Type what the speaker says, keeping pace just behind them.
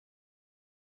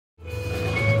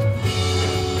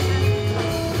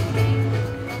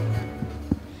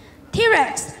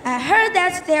Rex, I heard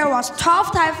that there was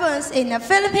 12 typhoons in the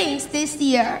Philippines this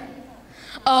year.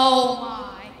 Oh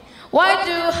my! Why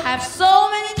do you have so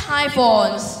many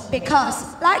typhoons?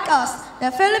 Because, like us,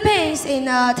 the Philippines in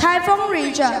a typhoon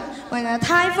region. When a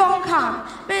typhoon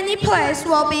comes, many places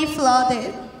will be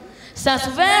flooded. Sounds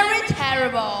very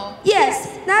terrible. Yes,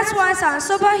 that's why some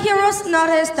superheroes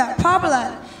noticed the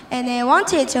problem, and they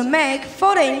wanted to make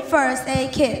floating first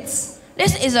aid kits.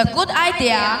 This is a good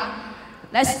idea.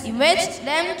 Let's invite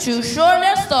them to share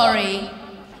their story.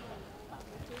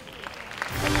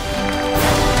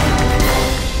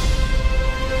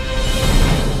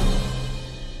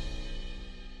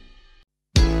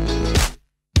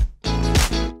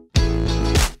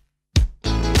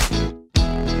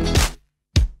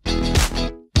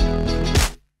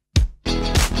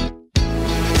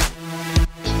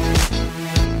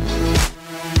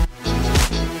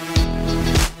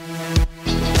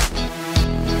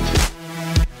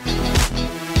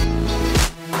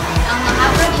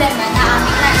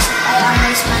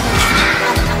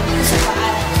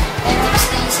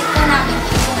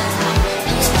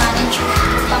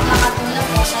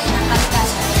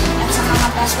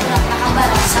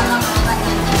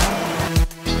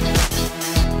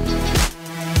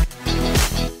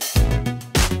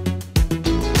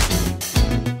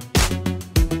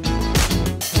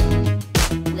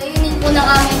 Ng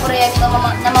aming proyekto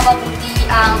na mapabuti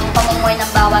ang pamumuhay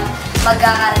ng bawat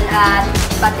mag-aaral at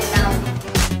patinaw.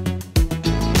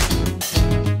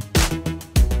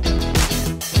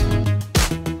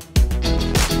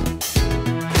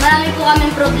 Marami po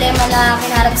kaming problema na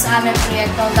kinarap sa aming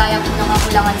proyekto gaya po ng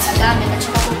kakulangan sa gamit at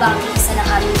saka po ba ang isa ng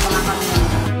aming mga kamyon.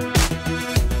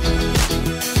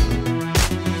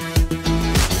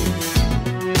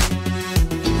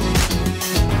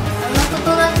 Ang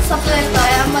natutunan sa proyekto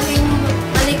ay ang maging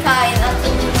malikain at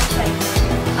tumulong sa inyo.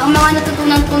 Ang mga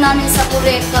natutunan po namin sa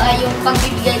proyekto ay yung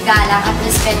pagbibigay galang at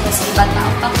respeto sa ibang tao,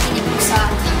 pakikinig po sa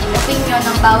opinyon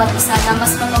ng bawat isa na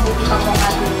mas mabuti pa po ang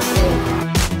ating proyekto.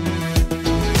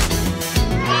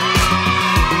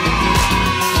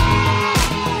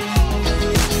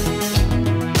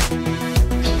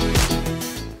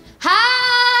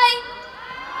 Hi!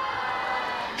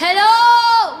 Hello!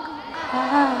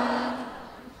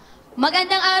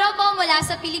 Magandang araw po mula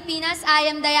sa Pilipinas. I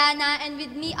am Diana and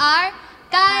with me are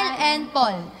Kyle and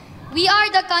Paul. We are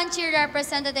the country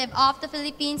representative of the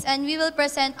Philippines and we will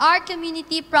present our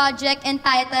community project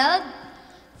entitled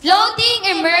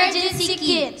Floating Emergency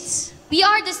Kits. We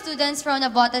are the students from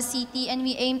Navotas City and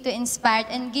we aim to inspire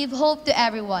and give hope to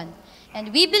everyone.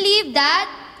 And we believe that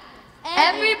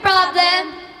every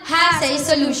problem has a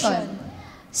solution.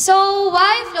 So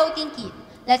why floating kit?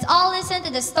 Let's all listen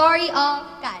to the story of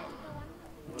Kyle.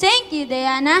 Thank you,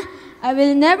 Diana. I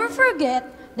will never forget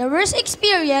the worst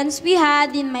experience we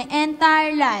had in my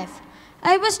entire life.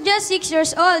 I was just 6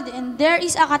 years old and there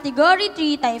is a Category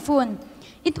 3 typhoon.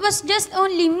 It was just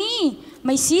only me,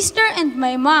 my sister, and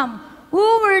my mom who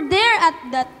were there at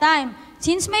that time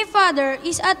since my father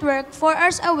is at work 4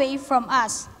 hours away from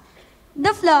us.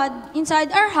 The flood inside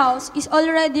our house is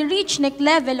already reached neck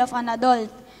level of an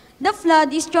adult. The flood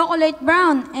is chocolate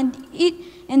brown and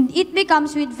it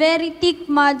becomes with very thick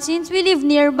mud since we live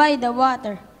nearby the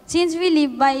water, since we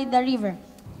live by the river.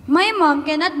 My mom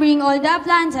cannot bring all the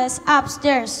appliances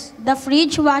upstairs. The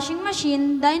fridge, washing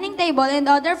machine, dining table, and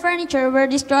other furniture were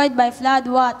destroyed by flood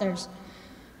waters.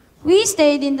 We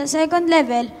stayed in the second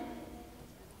level.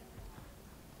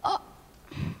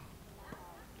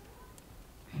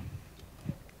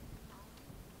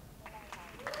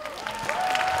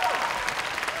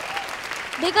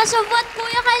 Because of what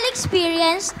Kuya Kyle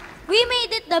experienced, we made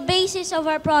it the basis of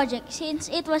our project since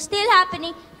it was still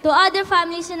happening to other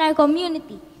families in our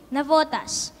community,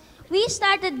 Navotas. We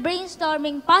started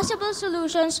brainstorming possible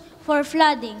solutions for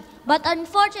flooding, but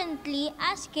unfortunately,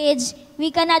 as kids,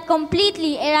 we cannot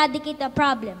completely eradicate the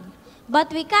problem.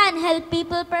 But we can help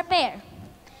people prepare.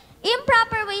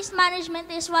 Improper waste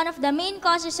management is one of the main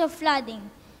causes of flooding.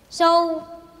 So,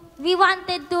 we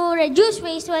wanted to reduce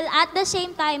waste while at the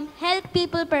same time help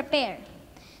people prepare.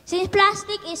 Since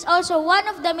plastic is also one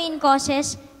of the main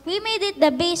causes, we made it the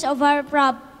base of our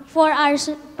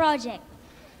project.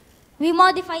 We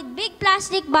modified big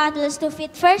plastic bottles to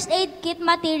fit first aid kit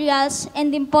materials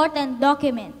and important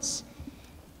documents.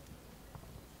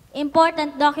 Since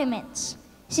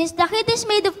the kit is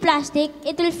made of plastic,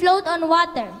 it will float on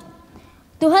water.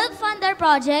 To help fund our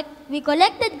project, we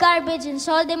collected garbage and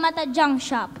sold them at a junk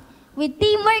shop. With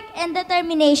teamwork and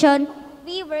determination,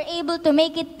 we were able to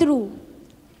make it through.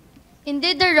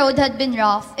 Indeed, the road had been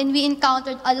rough and we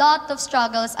encountered a lot of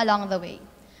struggles along the way.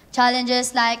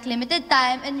 Challenges like limited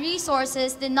time and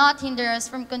resources did not hinder us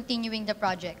from continuing the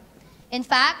project. In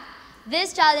fact,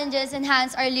 these challenges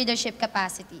enhance our leadership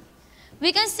capacity.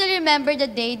 We can still remember the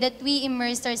day that we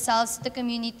immersed ourselves to the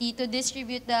community to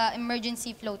distribute the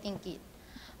emergency floating kit.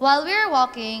 While we were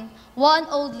walking, one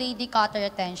old lady caught our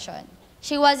attention.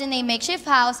 She was in a makeshift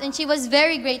house and she was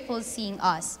very grateful seeing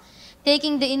us,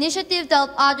 taking the initiative to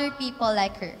help other people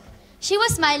like her. She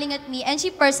was smiling at me and she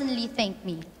personally thanked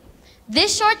me.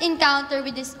 This short encounter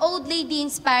with this old lady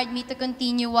inspired me to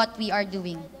continue what we are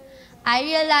doing. I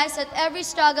realized that every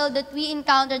struggle that we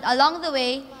encountered along the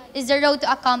way is the road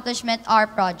to accomplishment our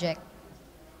project.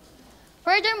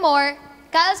 Furthermore,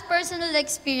 Kyle's personal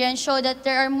experience showed that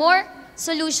there are more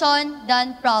solutions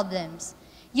than problems.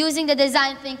 Using the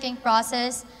design thinking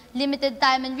process, limited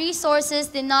time and resources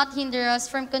did not hinder us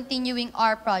from continuing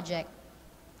our project.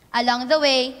 Along the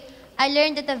way, I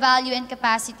learned that the value and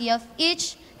capacity of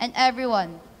each and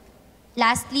everyone.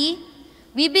 Lastly,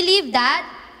 we believe that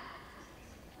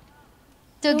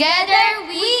together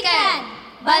we can.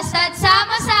 Basta't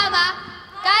sama-sama,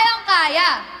 kayang-kaya.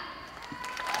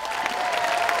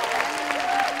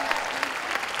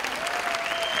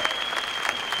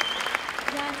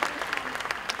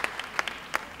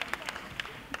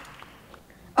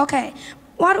 Okay,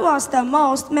 what was the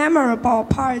most memorable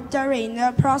part during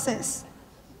the process?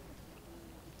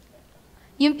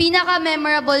 Yung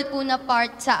pinaka-memorable po na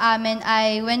part sa amin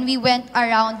ay when we went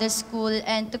around the school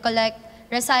and to collect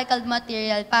recycled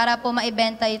material para po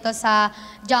maibenta ito sa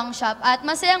junk shop. At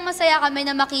masayang-masaya kami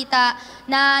na makita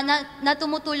na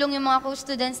tumutulong yung mga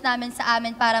co-students namin sa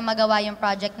amin para magawa yung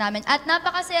project namin. At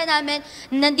napakasaya namin,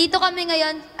 nandito kami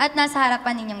ngayon at nasa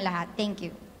harapan ninyong lahat. Thank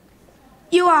you.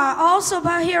 You are all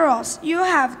superheroes. You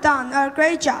have done a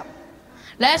great job.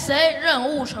 Let's say 任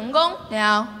务成功。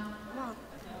Now.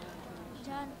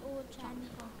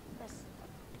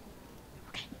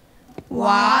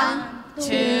 One,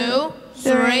 two,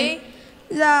 three.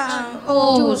 任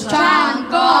务成